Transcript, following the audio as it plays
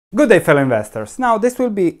Good day, fellow investors. Now, this will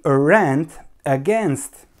be a rant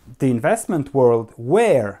against the investment world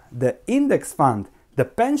where the index fund, the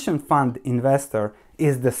pension fund investor,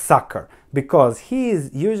 is the sucker because he is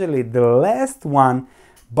usually the last one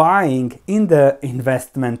buying in the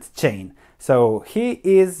investment chain. So he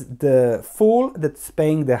is the fool that's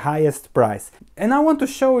paying the highest price. And I want to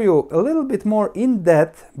show you a little bit more in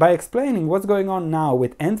depth by explaining what's going on now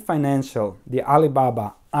with Ant Financial, the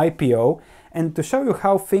Alibaba IPO, and to show you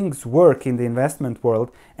how things work in the investment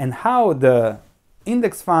world and how the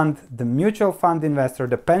index fund, the mutual fund investor,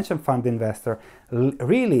 the pension fund investor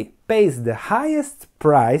really pays the highest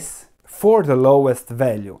price for the lowest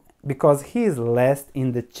value because he is last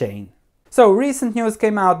in the chain. So recent news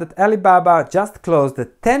came out that Alibaba just closed a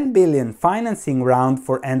 10 billion financing round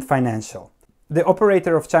for Ant Financial, the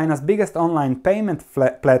operator of China's biggest online payment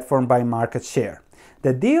platform by market share.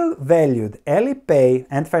 The deal valued Alipay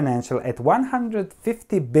and Financial at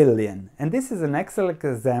 150 billion, and this is an excellent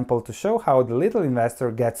example to show how the little investor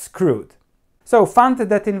gets screwed. So funds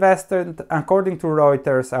that invested, according to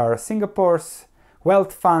Reuters, are Singapore's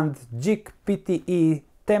wealth fund GIC Pte.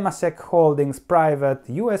 Temasek Holdings private,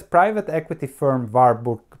 US private equity firm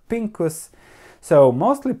Warburg Pincus, so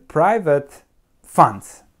mostly private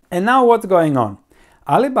funds. And now what's going on?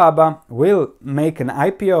 Alibaba will make an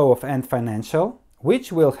IPO of Ant Financial,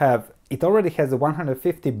 which will have, it already has a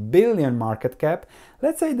 150 billion market cap.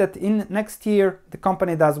 Let's say that in next year the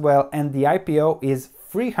company does well and the IPO is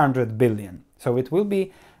 300 billion. So it will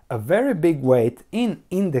be a very big weight in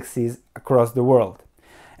indexes across the world.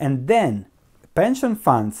 And then pension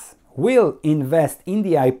funds will invest in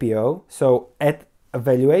the IPO, so at a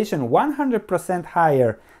valuation 100%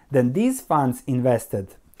 higher than these funds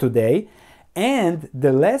invested today. And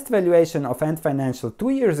the last valuation of Ant Financial 2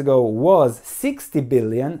 years ago was 60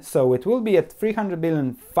 billion, so it will be at 300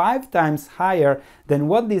 billion, 5 times higher than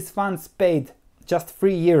what these funds paid just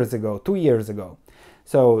 3 years ago, 2 years ago.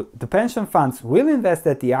 So the pension funds will invest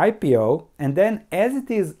at the IPO, and then as it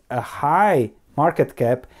is a high market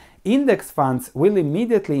cap, index funds will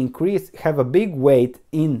immediately have a big weight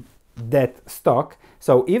in that stock.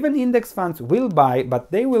 So even index funds will buy,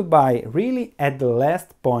 but they will buy really at the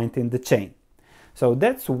last point in the chain. So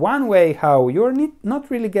that's one way how you're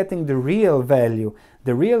not really getting the real value.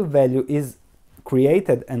 The real value is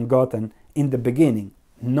created and gotten in the beginning,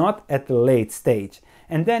 not at the late stage.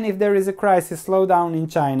 And then if there is a crisis, slowdown in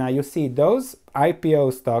China, you see those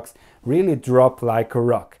IPO stocks really drop like a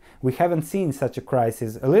rock. We haven't seen such a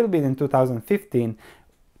crisis a little bit in 2015,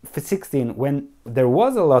 16, when there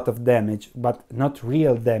was a lot of damage, but not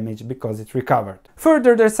real damage because it recovered.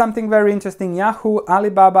 Further, there's something very interesting. Yahoo,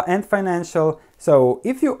 Alibaba, and Financial. So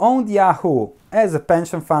if you owned Yahoo as a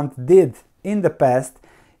pension fund did in the past,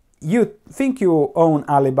 you think you own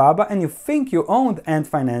Alibaba and you think you owned Ant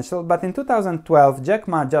Financial, but in 2012 Jack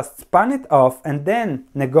Ma just spun it off and then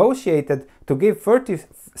negotiated to give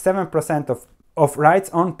 37% of rights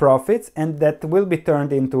on profits, and that will be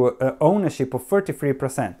turned into ownership of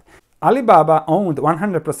 33%. Alibaba owned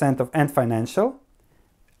 100% of Ant Financial.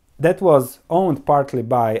 That was owned partly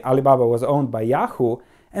by, Alibaba was owned by Yahoo,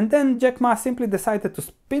 and then Jack Ma simply decided to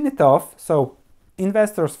spin it off, so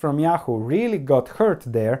investors from Yahoo really got hurt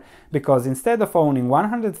there, because instead of owning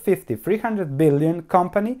 300 billion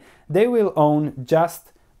company, they will own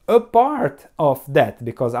just a part of that,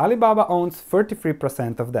 because Alibaba owns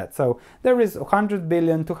 33% of that. So there is 100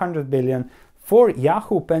 billion, 200 billion for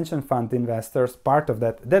Yahoo pension fund investors, part of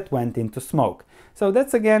that went into smoke. So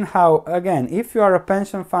that's again how, if you are a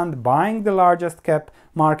pension fund buying the largest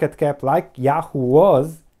market cap like Yahoo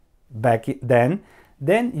was back then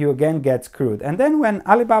you again get screwed. And then when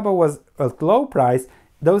Alibaba was at low price,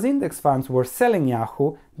 those index funds were selling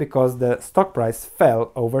Yahoo because the stock price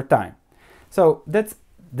fell over time. So that's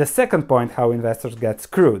the second point how investors get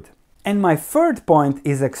screwed. And my third point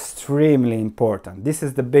is extremely important. This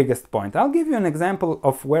is the biggest point. I'll give you an example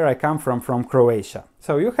of where I come from Croatia.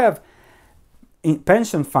 So you have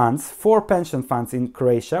pension funds, 4 pension funds in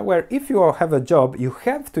Croatia, where if you have a job, you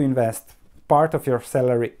have to invest part of your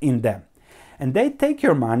salary in them. And they take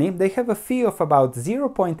your money, they have a fee of about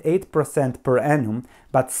 0.8% per annum,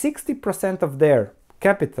 but 60% of their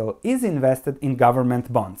capital is invested in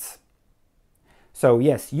government bonds. So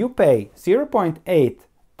yes, you pay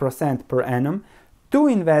 0.8% per annum to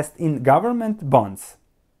invest in government bonds,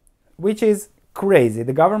 which is crazy.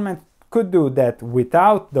 The government could do that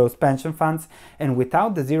without those pension funds and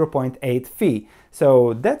without the 0.8 fee.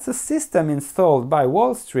 So that's a system installed by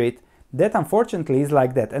Wall Street that unfortunately is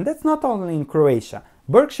like that. And that's not only in Croatia.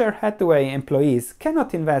 Berkshire Hathaway employees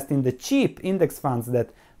cannot invest in the cheap index funds that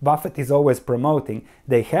Buffett is always promoting.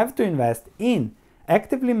 They have to invest in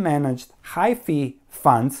actively managed high fee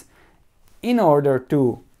funds in order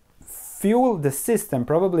to fuel the system,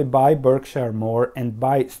 probably buy Berkshire more and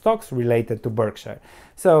buy stocks related to Berkshire.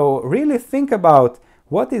 So really think about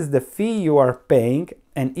what is the fee you are paying,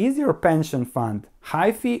 and is your pension fund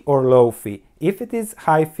high fee or low fee? If it is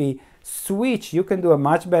high fee, switch. You can do a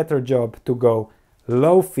much better job to go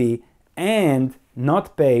low fee and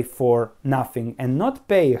not pay for nothing, and not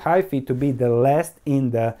pay high fee to be the last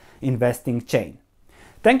in the investing chain.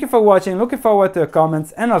 Thank you for watching, looking forward to your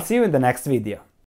comments, and I'll see you in the next video.